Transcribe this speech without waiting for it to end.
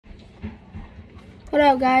What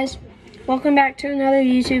up, guys? Welcome back to another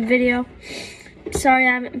YouTube video. Sorry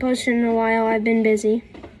I haven't posted in a while. I've been busy.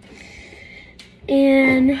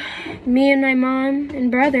 And me and my mom and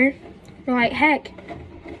brother were like, heck,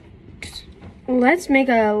 let's make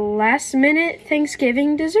a last-minute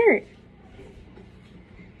Thanksgiving dessert.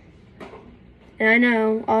 And I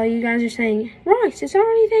know all you guys are saying, Royce, it's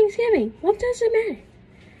already Thanksgiving. What does it matter?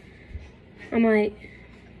 I'm like,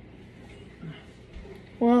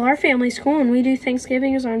 well, our family's cool and we do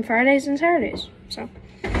Thanksgivings on Fridays and Saturdays. So,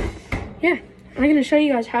 yeah, I'm going to show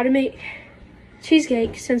you guys how to make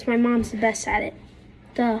cheesecake since my mom's the best at it.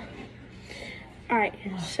 Duh. Alright,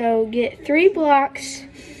 so get 3 blocks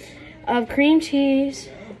of cream cheese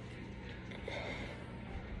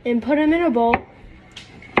and put them in a bowl.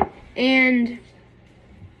 And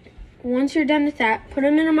once you're done with that, put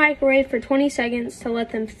them in a microwave for 20 seconds to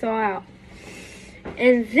let them thaw out.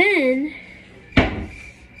 And then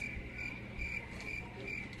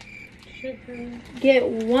get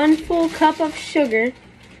 1 full cup of sugar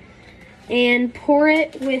and pour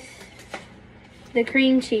it with the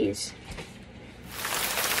cream cheese.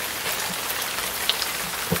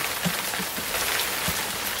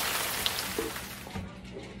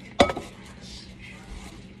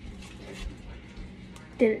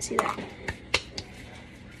 Didn't see that.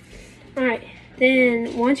 Alright,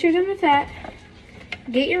 then once you're done with that,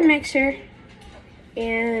 get your mixer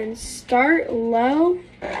and start low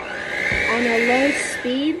on a low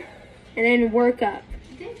speed and then work up.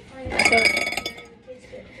 So,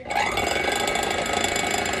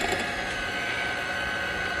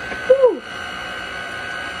 whew.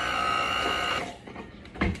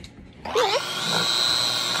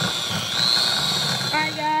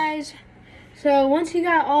 Alright guys, so once you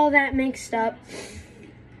got all that mixed up,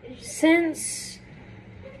 since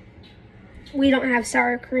we don't have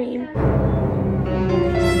sour cream,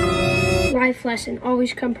 life lesson,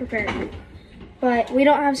 always come prepared. But we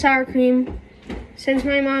don't have sour cream. Since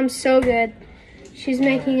my mom's so good, she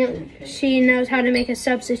knows how to make a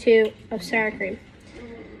substitute of sour cream.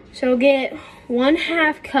 So get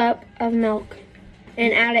 1/2 cup of milk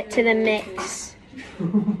and add it to the mix.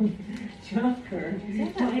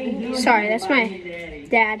 Sorry, that's my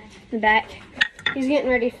dad in the back. He's getting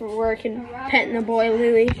ready for work and petting the boy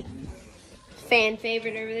Louie. Fan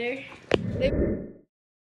favorite over there.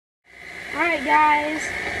 Alright guys,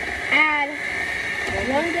 add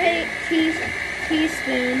 1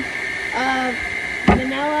 teaspoon of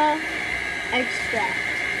vanilla extract.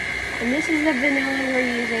 And this is the vanilla we're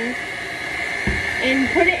using. And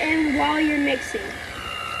put it in while you're mixing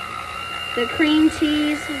the cream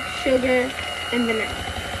cheese, sugar, and vanilla.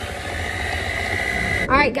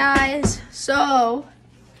 Alright guys, so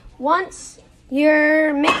once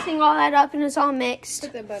you're mixing all that up and it's all mixed,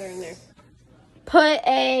 put the butter in there. Put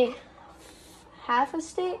a half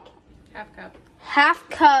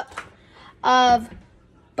cup of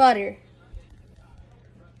butter.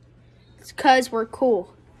 It's because we're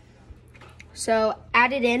cool. So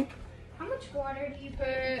add it in. How much water do you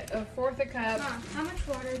put? 1/4 cup. How much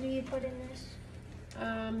water do you put in this?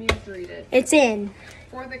 You have to read it. It's in.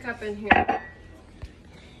 1/4 cup in here.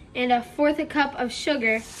 And 1/4 cup of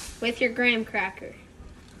sugar with your graham cracker.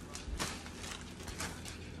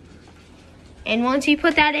 And once you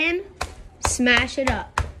put that in, smash it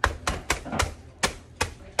up.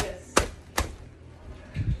 Like this.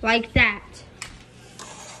 Like that.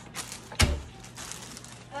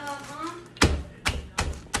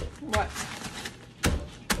 What?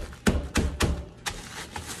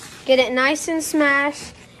 Get it nice and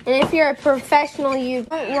smashed. And if you're a professional, you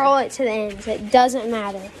don't roll it to the ends. It doesn't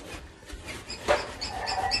matter.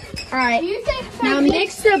 Alright, now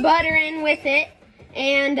mix the butter in with it.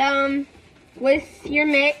 And with your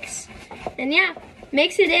mix. And yeah,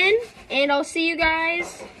 mix it in. And I'll see you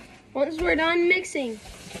guys once we're done mixing.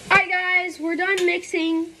 Alright guys, we're done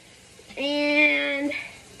mixing. And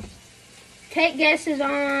take guesses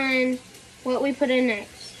on what we put in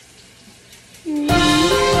next. I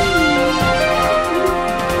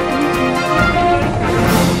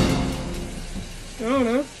don't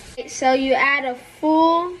know. So you add a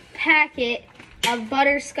full packet of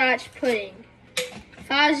butterscotch pudding.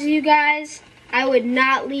 If I was you guys, I would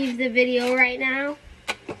not leave the video right now.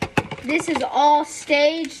 This is all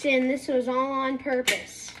staged and this was all on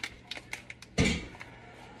purpose.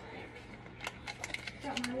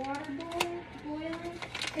 Got my water boiling.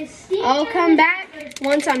 I'll come back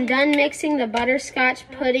once I'm done mixing the butterscotch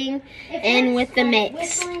pudding in with the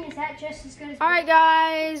mix. Alright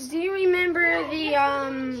guys, do you remember the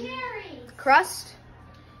crust?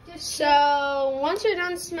 So once you're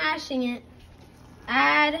done smashing it,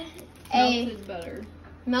 add melted butter.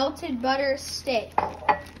 melted butter stick.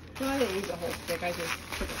 No, I didn't use a whole stick. I just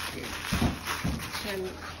took a scoop. And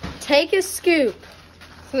Take a scoop.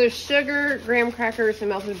 so there's sugar, graham crackers, and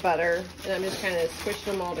melted butter, and I'm just kind of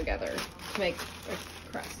squishing them all together to make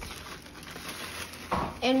a crust.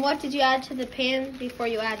 And what did you add to the pan before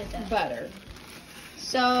you added that? Butter.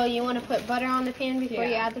 So you want to put butter on the pan before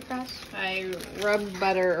you Yeah. add the crust? I rub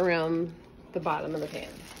butter around the bottom of the pan.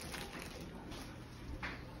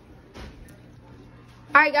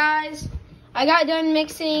 Alright guys, I got done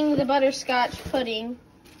mixing the butterscotch pudding.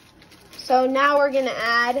 So now we're going to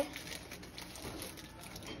add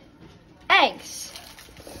eggs.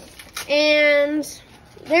 And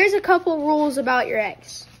there's a couple rules about your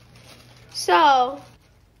eggs. So,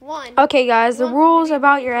 one. Okay, guys, the rules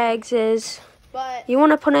about your eggs is But you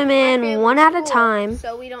want to put them my in family's one at a full, time,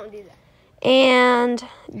 So we don't do that. and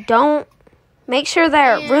don't make sure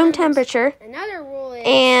they're at room And temperature, Another rule is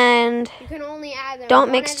and you can only add them don't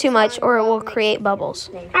one mix at a too much time or it will without mixing. create bubbles.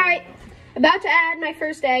 Alright, about to add my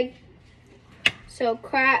first egg. So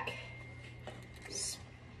crack,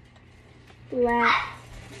 splat,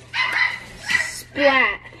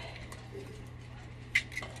 splat.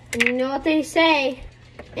 And you know what they say,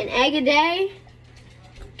 an egg a day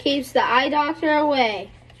keeps the eye doctor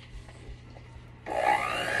away.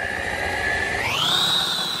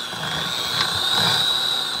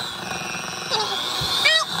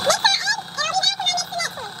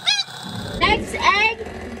 Next egg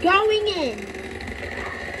going in.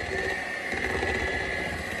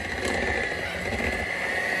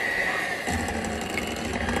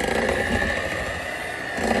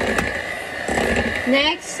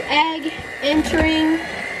 Next egg entering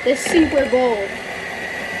the Super Bowl.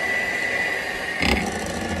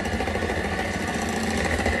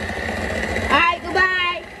 Alright,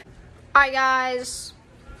 goodbye. Alright guys,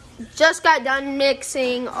 just got done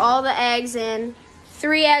mixing all the eggs in.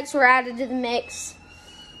 3 eggs were added to the mix.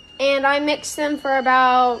 And I mixed them for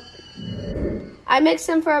about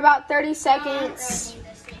 30 seconds.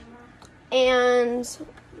 And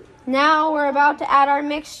now we're about to add our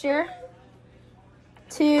mixture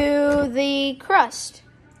to the crust.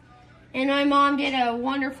 And my mom did a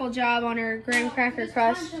wonderful job on her graham cracker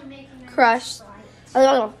crust.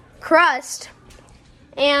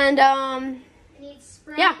 And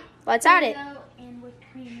yeah, let's add it.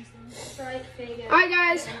 Alright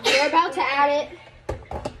guys, we're about to add it.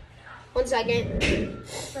 1 second.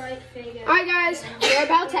 Alright guys, we're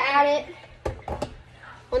about to add it.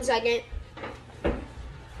 1 second.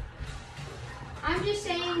 I'm just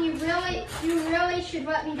saying you really should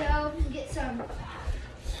let me go and get some.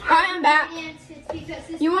 Alright, I'm back.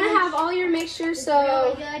 You want to have all your mixture,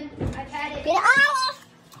 so Really good. I've had it.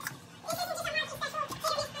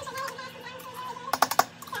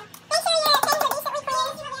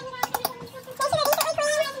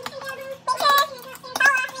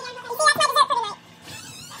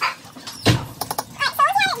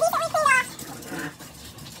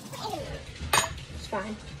 it's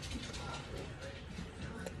fine.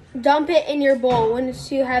 Dump it in your bowl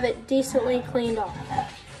once you have it decently cleaned off.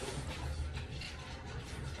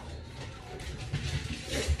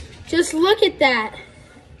 Just look at that.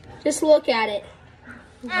 Just look at it.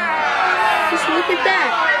 Just look at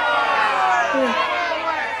that.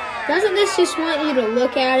 Doesn't this just want you to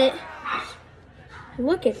look at it?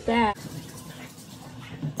 Look at that.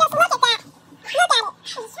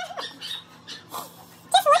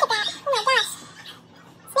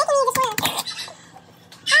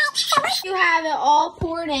 You have it all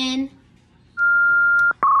poured in.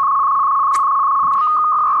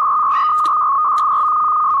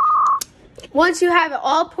 Once you have it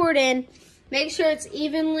all poured in, make sure it's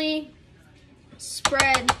evenly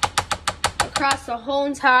spread across the whole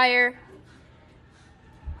entire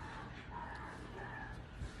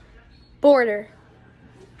border.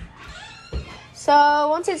 So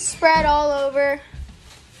once it's spread all over,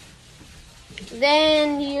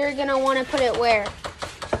 then you're gonna want to put it where?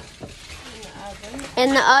 In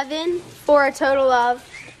the oven for a total of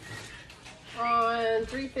On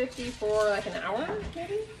 350 for like an hour,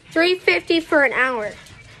 maybe? 350 for an hour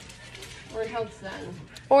Or until it's done.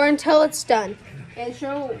 or until it's done. And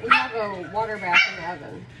we have a water bath in the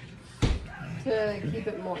oven to keep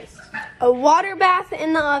it moist. A water bath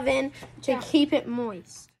in the oven to keep it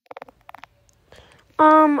moist.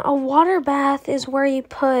 A water bath is where you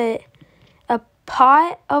put a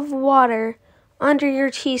pot of water under your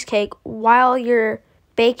cheesecake while you're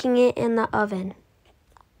baking it in the oven.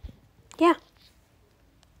 Yeah.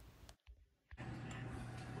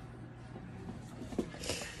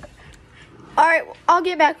 Alright, I'll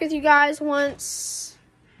get back with you guys once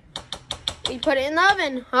we put it in the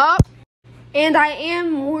oven. Hop. And I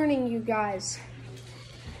am warning you guys.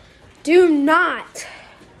 Do not,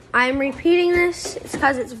 I'm repeating this, it's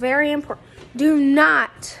because it's very important. Do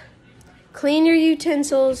not clean your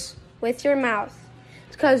utensils with your mouth.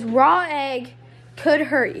 It's because raw egg could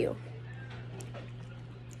hurt you.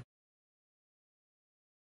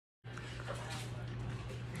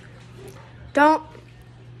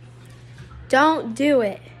 Don't do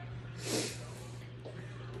it. It's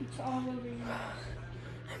all over you.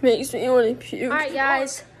 Makes me want to puke. All right,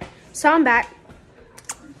 guys. So I'm back.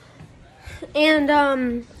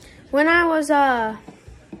 And when I was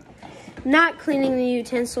not cleaning the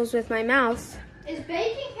utensils with my mouth, Is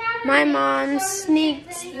baking powder? my mom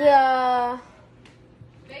sneaked the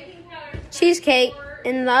cheesecake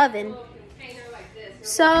in the oven.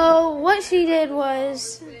 So what she did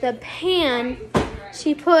was the pan,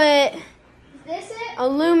 she put Is this it?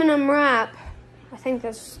 aluminum wrap, I think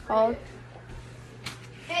that's called,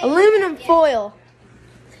 aluminum foil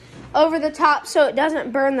over the top so it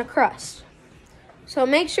doesn't burn the crust. So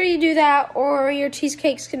make sure you do that or your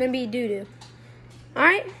cheesecake's gonna be doo-doo.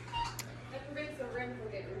 Alright? That prevents the rim from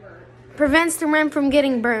getting burnt. Prevents the rim from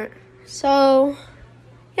getting burnt. So,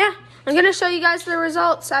 yeah. I'm gonna show you guys the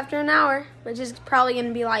results after an hour, which is probably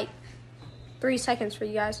gonna be like 3 seconds for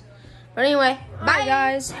you guys. But anyway, bye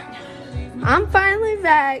guys. I'm finally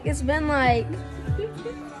back. It's been like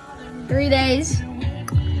 3 days.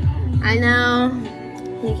 I know.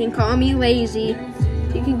 You can call me lazy.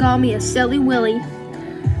 You can call me a silly Willy.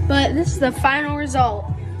 But this is the final result.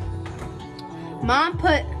 Mom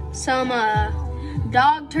put some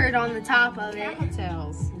dog turd on the top of it.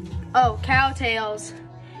 Cowtails. Oh, cow tails.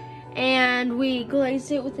 And we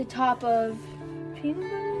glazed it with the top of peanut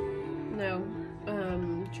butter?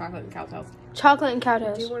 No, chocolate and cowtails. Chocolate and cow Do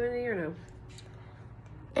you tails. want any or no?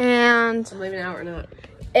 And I'm leaving out or not?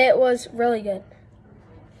 it was really good.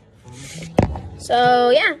 So,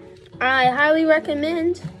 yeah. I highly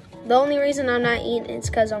recommend. The only reason I'm not eating it is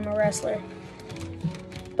because I'm a wrestler.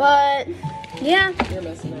 But, yeah. You're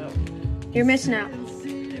missing out. You're missing out.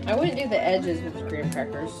 I wouldn't do the edges with graham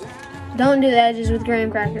crackers. Don't do the edges with graham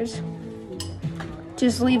crackers.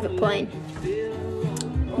 Just leave it plain.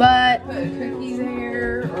 But, Put a cookie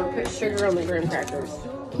there or put sugar on the graham crackers.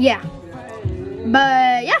 yeah.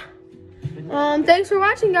 But, yeah. Thanks for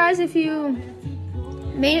watching, guys. If you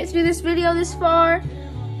made it through this video this far,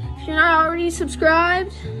 if you're not already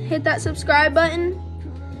subscribed, hit that subscribe button.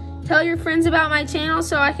 Tell your friends about my channel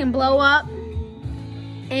so I can blow up.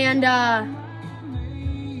 And,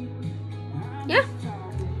 yeah.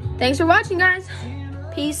 Thanks for watching, guys.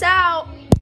 Peace out.